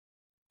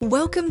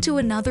Welcome to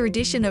another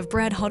edition of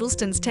Brad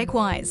Huddleston's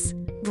TechWise.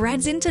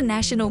 Brad's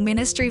international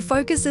ministry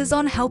focuses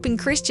on helping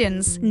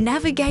Christians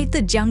navigate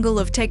the jungle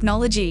of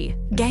technology,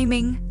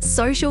 gaming,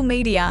 social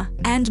media,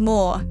 and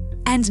more.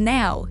 And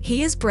now,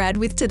 here's Brad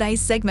with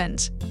today's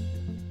segment.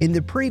 In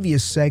the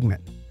previous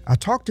segment, I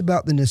talked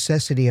about the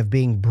necessity of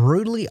being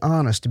brutally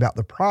honest about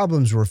the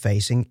problems we're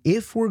facing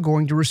if we're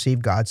going to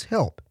receive God's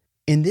help.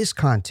 In this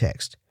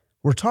context,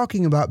 we're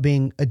talking about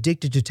being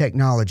addicted to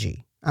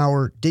technology,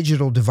 our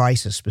digital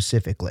devices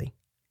specifically.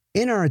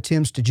 In our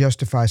attempts to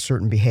justify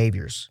certain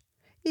behaviors,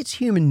 it's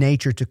human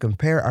nature to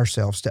compare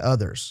ourselves to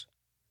others.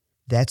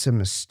 That's a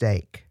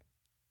mistake.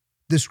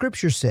 The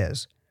scripture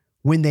says,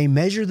 when they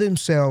measure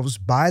themselves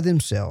by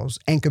themselves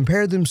and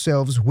compare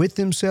themselves with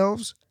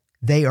themselves,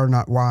 they are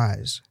not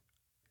wise.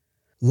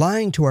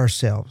 Lying to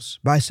ourselves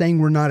by saying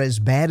we're not as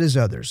bad as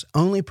others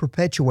only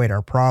perpetuate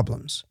our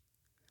problems.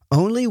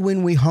 Only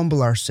when we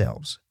humble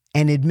ourselves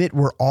and admit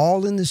we're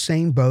all in the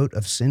same boat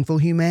of sinful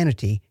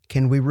humanity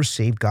can we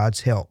receive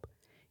God's help.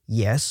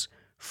 Yes,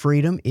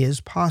 freedom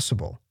is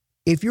possible.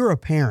 If you're a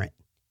parent,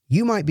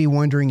 you might be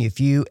wondering if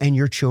you and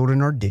your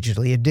children are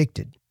digitally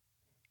addicted.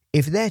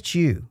 If that's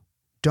you,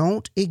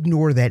 don't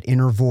ignore that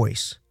inner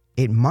voice.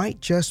 It might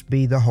just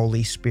be the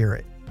Holy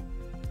Spirit.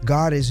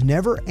 God is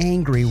never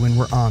angry when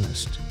we're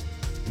honest.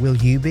 Will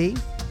you be?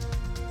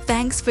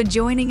 Thanks for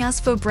joining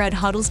us for Brad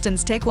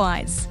Huddleston's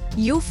TechWise.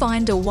 You'll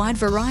find a wide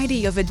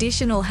variety of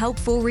additional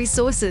helpful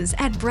resources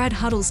at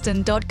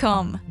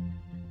bradhuddleston.com.